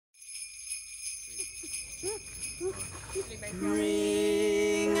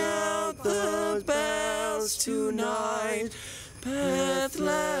Ring out the bells tonight,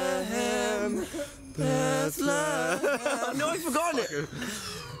 Bethlehem, Bethlehem. No, I've forgotten it.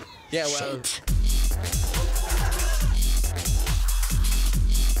 Yeah, well. Shit.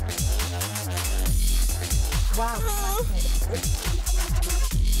 Wow.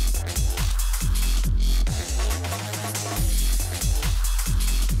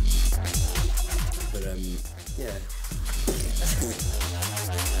 But yeah.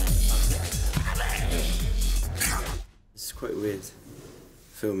 It's quite weird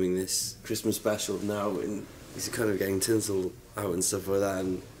filming this Christmas special now, and he's kind of getting tinsel out and stuff like that,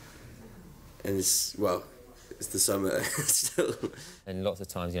 and it's, well, it's the summer still. And lots of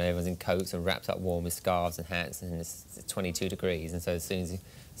times, you know, everyone's in coats and wrapped up warm with scarves and hats, and it's 22 degrees, and so as soon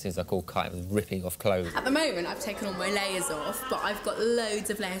as I called Kite, I was ripping off clothes. At the moment, I've taken all my layers off, but I've got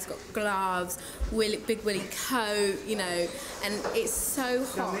loads of layers. I've got gloves, big willy coat, you know, and it's so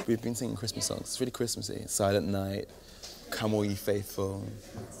hot. We've been singing Christmas songs. It's really Christmassy. Silent Night, Come All Ye Faithful.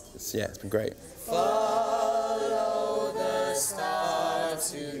 Yeah, it's been great. Follow the star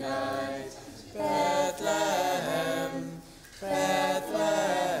tonight, Bethlehem,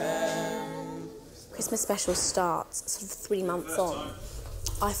 Bethlehem. Christmas special starts sort of 3 months on.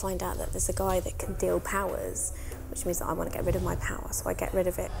 I find out that there's a guy that can deal powers, which means that I want to get rid of my power, so I get rid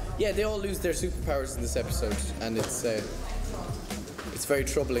of it. Yeah, they all lose their superpowers in this episode, and it's very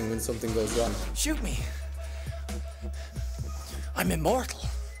troubling when something goes wrong. Shoot me. I'm immortal.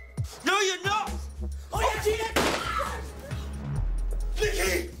 No, you're not! Oh, yeah,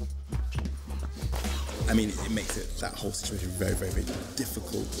 Nicky! I mean, it makes that whole situation very, very, very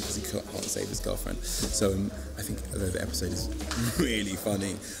difficult because he can't save his girlfriend. So I think although the episode is really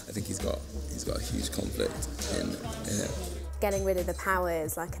funny, I think he's got a huge conflict in it. Getting rid of the power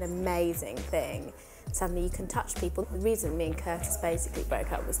is like an amazing thing. Suddenly you can touch people. The reason me and Curtis basically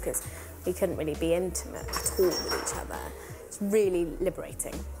broke up was because we couldn't really be intimate at all with each other. It's really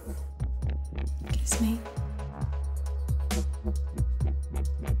liberating. Kiss me.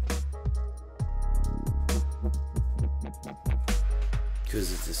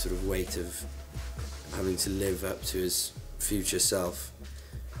 Because of the sort of weight of having to live up to his future self,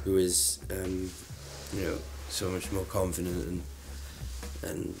 who is, you know, so much more confident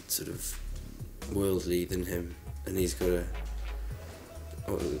and sort of worldly than him, and he's got to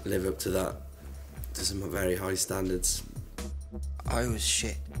live up to that, to some very high standards. I was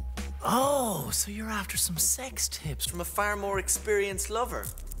shit. Oh, so you're after some sex tips from a far more experienced lover.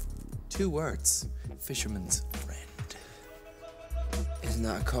 2 words, fisherman's friend. Isn't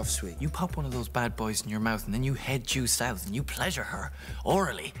that a cough sweet? You pop one of those bad boys in your mouth and then you head due south and you pleasure her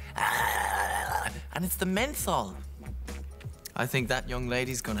orally. And it's the menthol. I think that young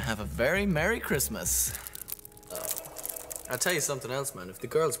lady's gonna have a very Merry Christmas. I'll tell you something else, man. If the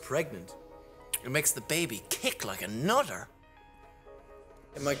girl's pregnant, it makes the baby kick like a nutter.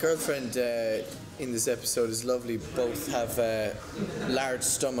 And my girlfriend in this episode is lovely. Both have large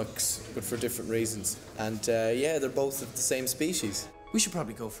stomachs, but for different reasons. And yeah, they're both of the same species. We should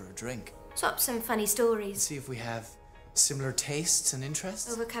probably go for a drink. Swap some funny stories. See if we have similar tastes and interests.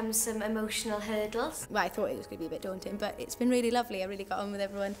 Overcome some emotional hurdles. Well, I thought it was going to be a bit daunting, but it's been really lovely. I really got on with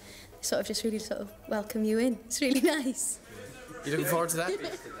everyone. They sort of just really sort of welcome you in. It's really nice. You looking forward to that?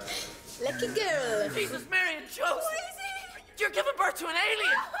 Lucky girl. Jesus, Mary and Joseph. What is it? You're giving birth to an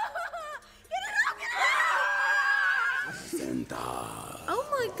alien. Placenta. Oh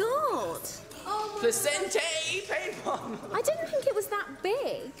my God! Placentae papon. I didn't think it was that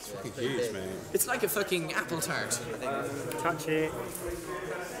big. It's huge, man. It's like a fucking apple tart. Touch it.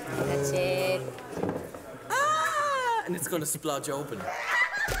 Touch it. Ah! And it's gonna splodge open.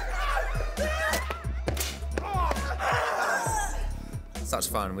 Such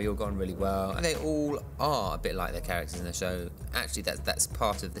fun, we all got on really well, and they all are a bit like their characters in the show. Actually, that's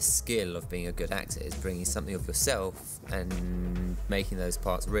part of the skill of being a good actor, is bringing something of yourself and making those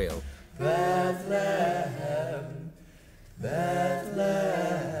parts real. Bethlehem,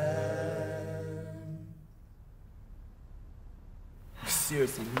 Bethlehem.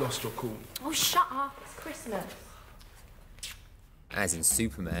 Seriously, lost your cool. Oh, shut up. It's Christmas. As in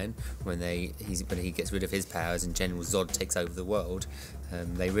Superman, when he gets rid of his powers and General Zod takes over the world,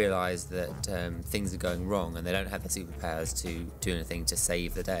 they realise that things are going wrong and they don't have the superpowers to do anything to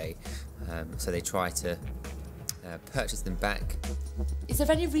save the day. So they try to purchase them back. Is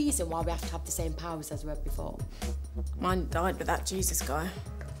there any reason why we have to have the same powers as we had before? Mine died with that Jesus guy.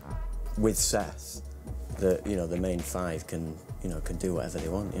 With Seth, the main 5 can do whatever they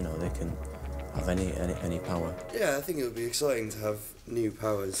want. They have any power. Yeah, I think it would be exciting to have new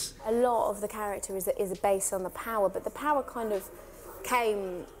powers. A lot of the character is based on the power, but the power kind of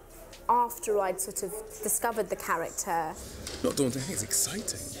came after I'd sort of discovered the character. Not daunting, I think it's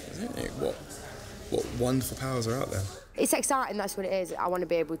exciting, isn't it? What wonderful powers are out there. It's exciting, that's what it is. I want to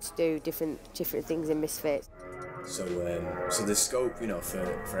be able to do different things in Misfits. So, so there's scope, you know,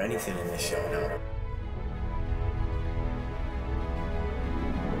 for anything in this show now.